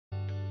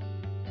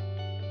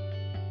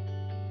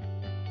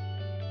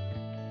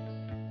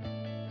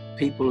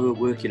people who are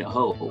working at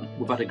home,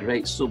 we've had a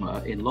great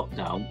summer in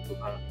lockdown. We've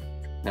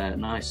had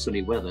nice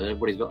sunny weather.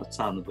 Everybody's got a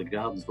tan. The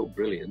gardens look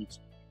brilliant.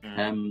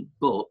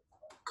 But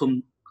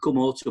come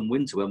autumn,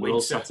 winter, when we're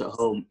all sat at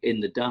home in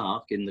the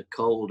dark, in the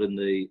cold, and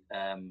we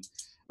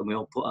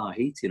all put our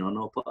heating on,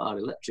 or put our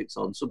electrics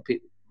on, some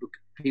people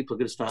are going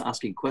to start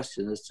asking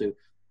questions as to,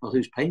 well,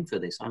 who's paying for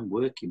this? I'm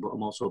working, but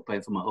I'm also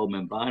paying for my home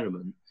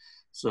environment.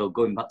 So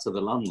going back to the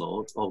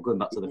landlord, or going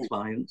back to the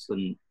clients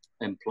and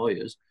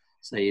employers,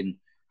 saying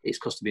it's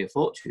costing me a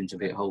fortune to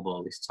be at home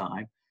all this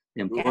time.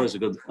 The employers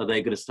are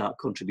they going to start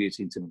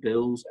contributing to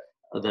bills?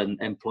 Are then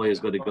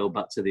employers going to go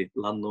back to the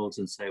landlords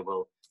and say,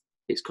 well,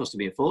 it's costing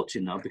me a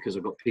fortune now because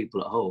I've got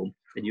people at home,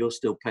 and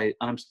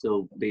I'm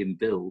still being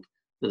billed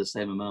for the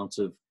same amount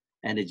of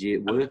energy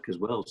at work as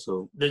well.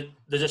 So there's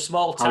a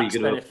small tax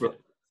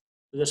benefit.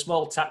 There's a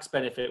small tax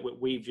benefit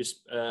we've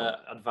just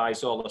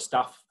advised all the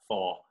staff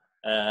for,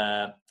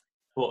 but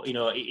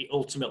it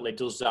ultimately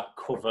does that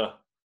cover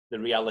the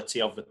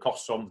reality of the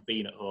costs from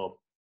being at home.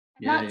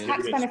 That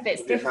tax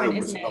benefit's different,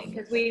 isn't it?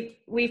 Because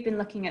we've been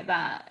looking at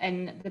that,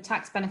 and the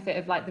tax benefit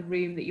of like the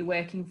room that you're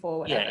working for.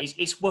 Whatever.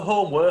 Yeah, we're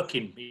home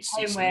working.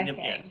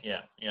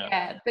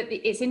 Yeah, but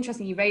it's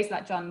interesting you raised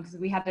that, John, because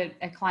we had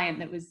a client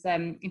that was,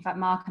 in fact,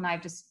 Mark and I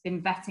have just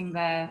been vetting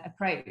their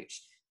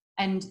approach,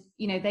 and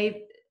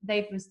they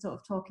were sort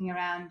of talking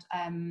around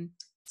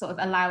sort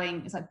of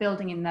allowing, it's like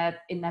building in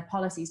their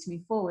policies to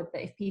move forward,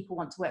 that if people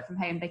want to work from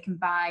home, they can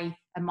buy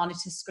a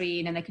monitor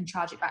screen and they can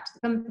charge it back to the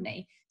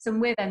company. So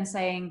we're then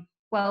saying,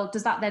 well,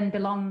 does that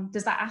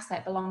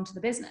asset belong to the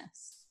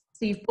business?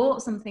 So you've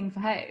bought something for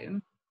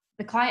home,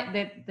 the client,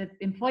 the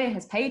employer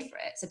has paid for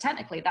it, so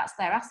technically that's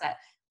their asset.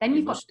 Then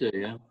you've got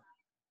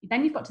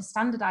to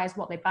standardize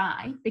what they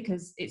buy,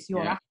 because it's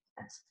your asset.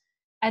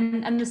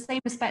 And the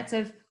same respect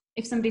of,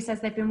 if somebody says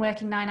they've been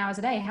working 9 hours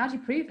a day, how do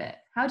you prove it?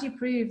 How do you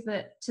prove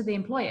that to the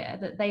employer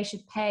that they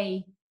should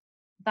pay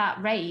that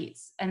rate,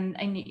 and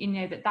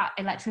that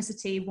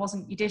electricity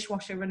wasn't your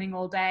dishwasher running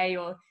all day?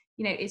 Or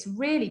it's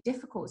really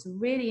difficult. It's a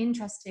really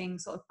interesting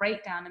sort of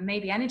breakdown, and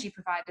maybe energy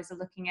providers are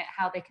looking at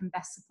how they can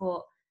best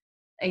support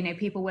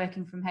people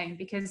working from home,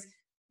 because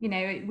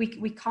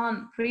we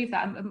can't prove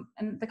that.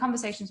 And the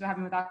conversations we're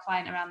having with our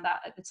client around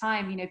that at the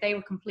time, they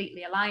were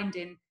completely aligned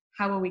in,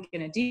 how are we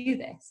going to do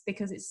this?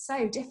 Because it's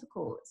so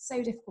difficult. It's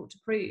so difficult to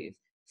prove.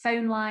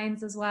 Phone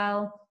lines as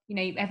well.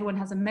 Everyone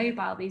has a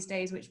mobile these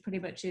days, which pretty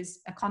much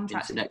is a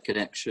contract. Internet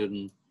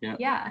connection.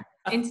 Yeah,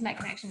 internet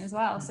connection as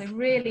well. So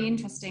really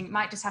interesting. It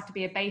might just have to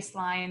be a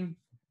baseline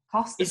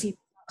cost that people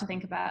have to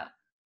think about.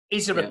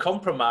 Is there a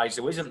compromise,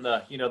 though, isn't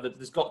there?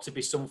 There's got to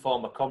be some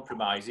form of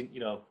compromise.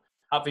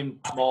 Having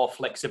more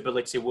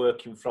flexibility,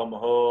 working from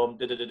home,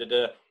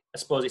 I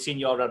suppose it's in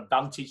your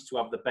advantage to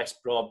have the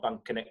best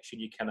broadband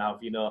connection you can have,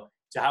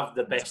 to have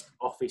the best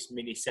office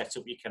mini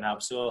setup you can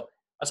have. So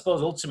I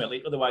suppose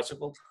ultimately, otherwise,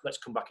 well, let's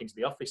come back into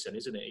the office then,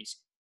 isn't it?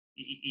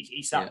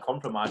 It's that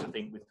compromise, I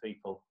think, with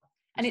people.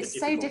 And it's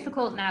so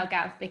difficult now,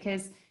 Gav,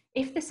 because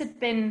if this had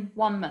been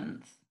 1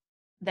 month,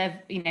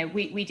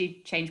 we do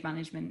change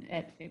management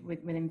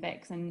within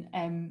VIX,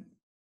 and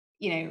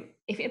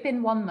if it had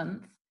been 1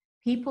 month,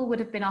 people would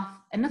have been off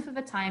enough of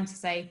a time to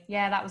say,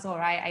 yeah, that was all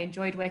right. I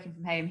enjoyed working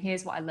from home.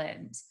 Here's what I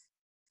learned.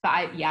 But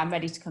I'm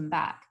ready to come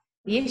back.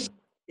 The issue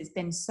has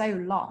been so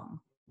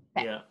long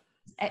that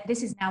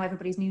this is now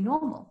everybody's new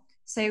normal.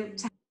 So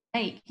to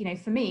make,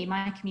 for me,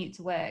 my commute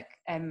to work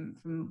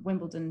from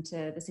Wimbledon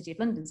to the City of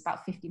London is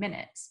about 50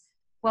 minutes.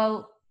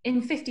 Well,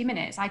 in 50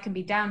 minutes, I can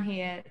be down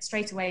here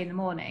straight away in the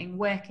morning,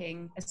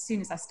 working as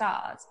soon as I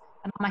start.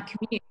 And on my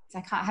commute,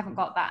 I haven't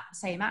got that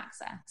same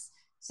access.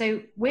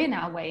 So we're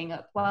now weighing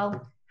up,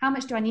 well, how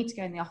much do I need to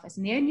go in the office?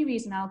 And the only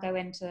reason I'll go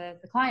into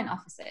the client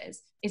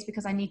offices is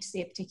because I need to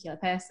see a particular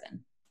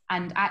person.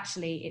 And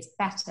actually, it's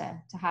better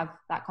to have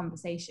that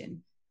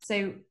conversation.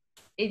 So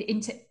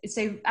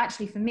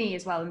actually for me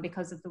as well, and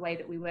because of the way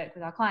that we work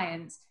with our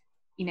clients,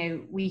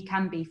 we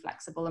can be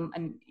flexible.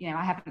 And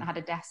I haven't had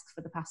a desk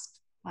for the past,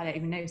 I don't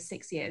even know,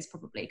 6 years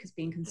probably, because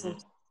being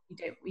consultant,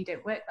 we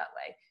don't work that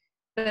way.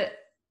 But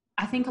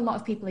I think a lot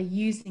of people are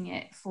using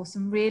it for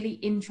some really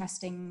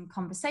interesting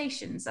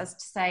conversations, as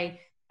to say,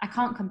 I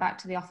can't come back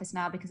to the office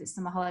now because it's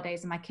summer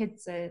holidays and my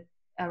kids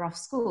are off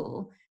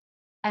school.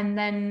 And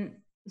then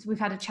we've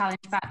had a challenge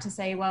back to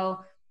say,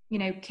 well,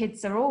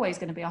 kids are always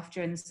going to be off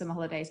during the summer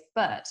holidays,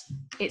 but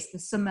it's the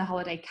summer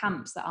holiday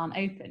camps that aren't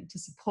open to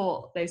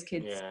support those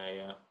kids.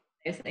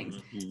 Those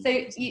things.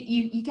 So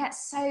you get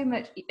so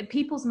much,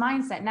 people's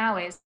mindset now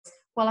is,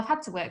 well, I've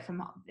had to work from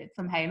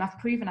home. I've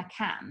proven I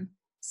can.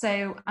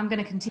 So I'm going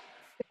to continue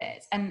with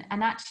it. And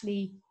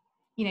actually,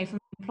 from an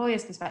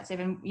employer's perspective,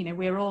 and,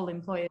 we're all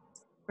employers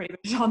pretty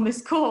much on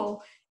this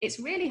call, it's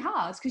really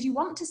hard because you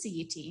want to see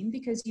your team,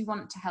 because you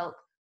want to help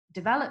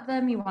develop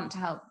them. You want to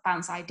help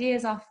bounce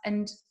ideas off,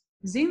 and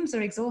Zooms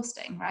are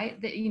exhausting,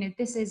 right?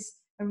 This is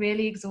a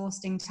really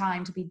exhausting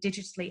time to be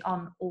digitally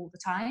on all the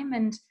time.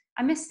 And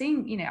I miss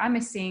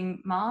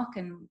seeing Mark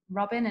and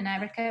Robin and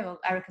Erica. Well,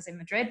 Erica's in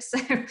Madrid, so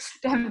I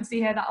haven't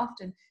seen her that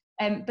often.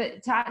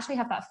 But to actually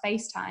have that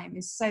FaceTime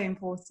is so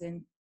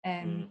important.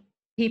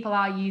 people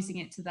are using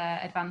it to their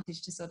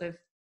advantage to sort of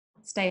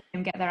stay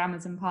and get their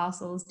Amazon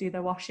parcels, do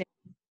their washing.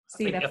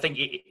 I think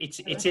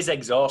it is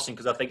exhausting,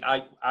 because I think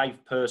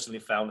I've personally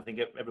found, I think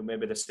everyone may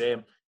be the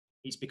same,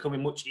 it's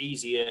becoming much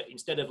easier.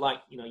 Instead of like,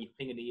 you know, you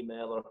ping an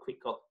email or a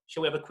quick call,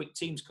 shall we have a quick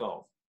Teams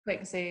call?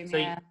 Quick Zoom, so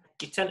yeah.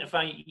 You tend to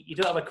find you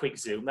don't have a quick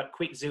Zoom. That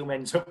quick Zoom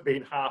ends up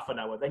being half an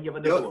hour. Then you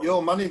have another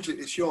one.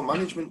 It's your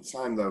management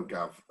time though,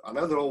 Gav. I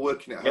know they're all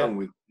working at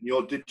home,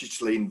 you're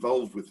digitally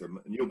involved with them,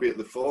 and you'll be at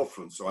the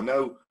forefront. So I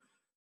know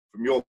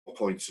from your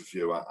point of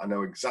view, I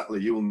know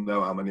exactly, you'll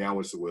know how many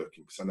hours they're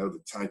working, because I know the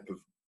type of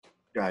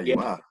guy you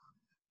are.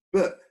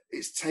 But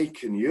it's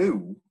taken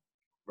you,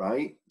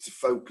 right, to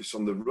focus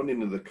on the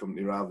running of the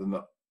company rather than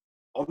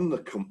on the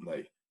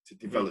company to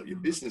develop your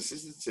business,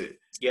 isn't it?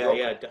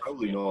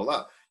 Definitely. All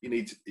that.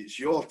 It's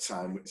your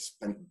time which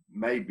spent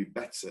maybe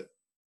better.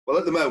 Well,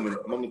 at the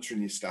moment,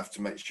 monitoring your staff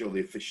to make sure the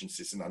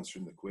efficiencies and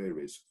answering the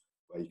queries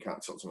where you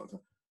can't talk to them.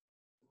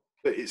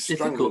 But it's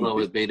difficult though,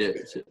 with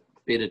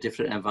being a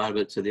different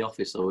environment to the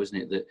office, though,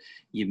 isn't it? That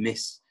you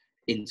miss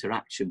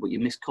interaction, but you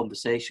miss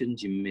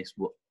conversations, you miss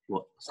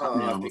what's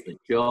happening on the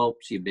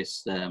jobs, you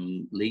miss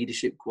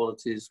leadership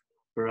qualities,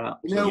 perhaps.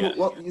 You know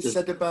what you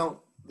said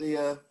about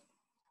the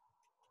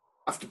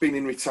after being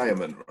in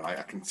retirement, right?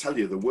 I can tell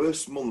you the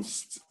worst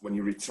months when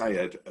you're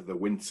retired are the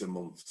winter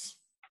months.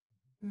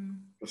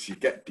 Because you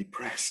get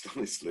depressed,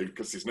 honestly,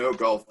 because there's no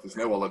golf, there's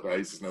no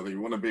holidays, there's nothing,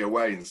 you want to be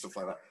away and stuff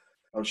like that.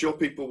 I'm sure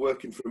people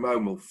working from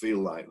home will feel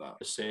like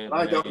that.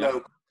 I don't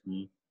know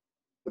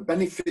the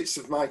benefits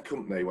of my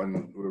company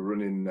when we were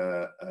running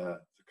the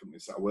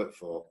companies that I work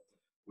for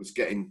was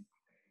getting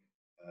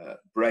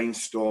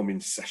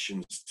brainstorming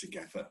sessions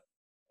together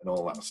and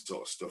all that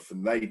sort of stuff.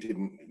 And they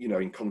didn't, you know,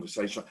 in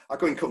conversation. I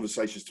go in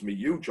conversations to meet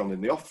you, John,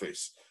 in the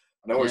office.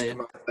 And I always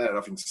come out there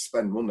having to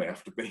spend money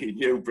after meeting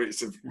you, but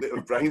it's a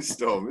little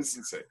brainstorm,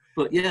 isn't it?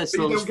 But yeah,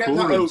 so you don't get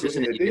that over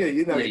here, do you?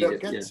 You know, you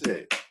don't get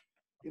it.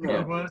 You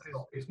know. The word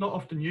it's not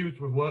often used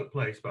with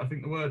workplace, but I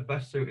think the word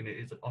best suiting it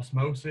is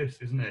osmosis,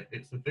 isn't it?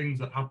 It's the things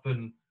that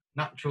happen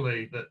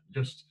naturally that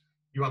just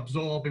you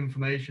absorb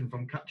information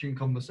from catching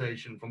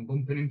conversation, from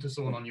bumping into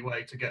someone on your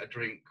way to get a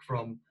drink,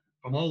 from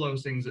all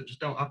those things that just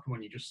don't happen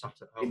when you just sat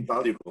at home.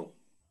 Invaluable.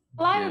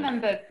 Well, I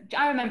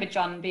remember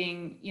John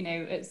being, you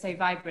know, at So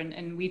Vibrant,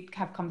 and we'd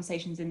have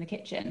conversations in the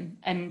kitchen,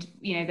 and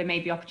you know there may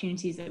be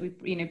opportunities that we,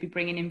 you know, be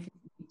bringing in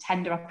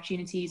tender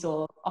opportunities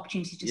or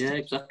opportunities just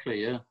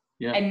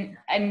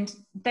and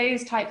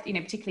those types, you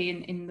know, particularly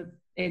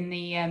in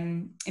the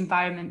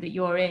environment that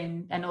you're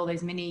in, and all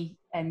those mini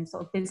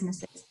sort of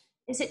businesses,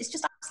 it's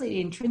just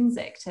absolutely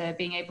intrinsic to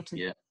being able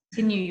to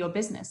continue your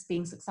business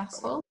being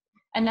successful.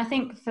 And I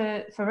think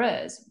for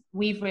us,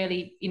 we've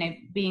really, you know,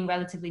 being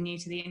relatively new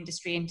to the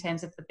industry in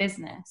terms of the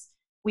business,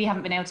 we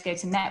haven't been able to go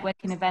to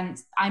networking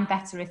events. I'm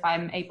better if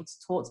I'm able to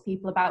talk to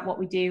people about what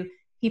we do.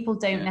 People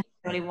don't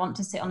necessarily want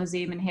to sit on a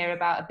Zoom and hear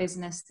about a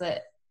business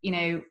that, you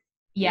know,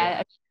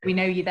 we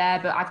know you're there,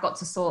 but I've got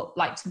to sort,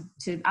 like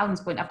to Alan's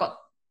point, I've got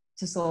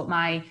to sort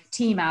my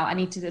team out. I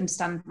need to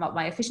understand what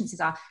my efficiencies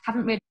are.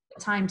 Haven't really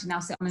got time to now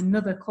sit on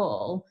another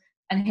call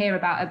and hear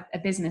about a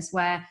business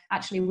where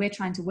actually we're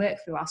trying to work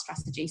through our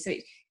strategy. So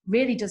it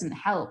really doesn't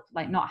help,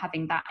 like, not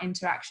having that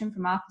interaction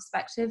from our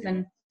perspective.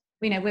 And,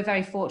 you know, we're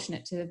very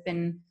fortunate to have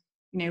been,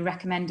 you know,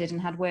 recommended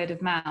and had word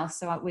of mouth.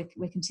 So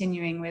we're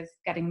continuing with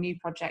getting new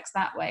projects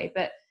that way.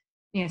 But,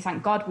 you know,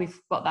 thank God we've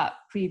got that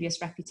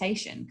previous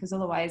reputation, because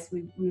otherwise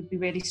we would be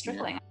really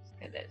struggling.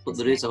 But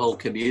there is a whole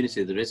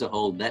community, there is a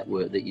whole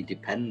network that you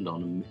depend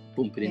on, and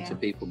bumping into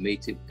people,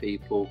 meeting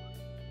people,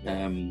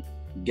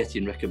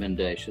 getting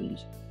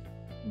recommendations.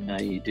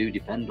 You do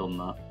depend on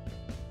that.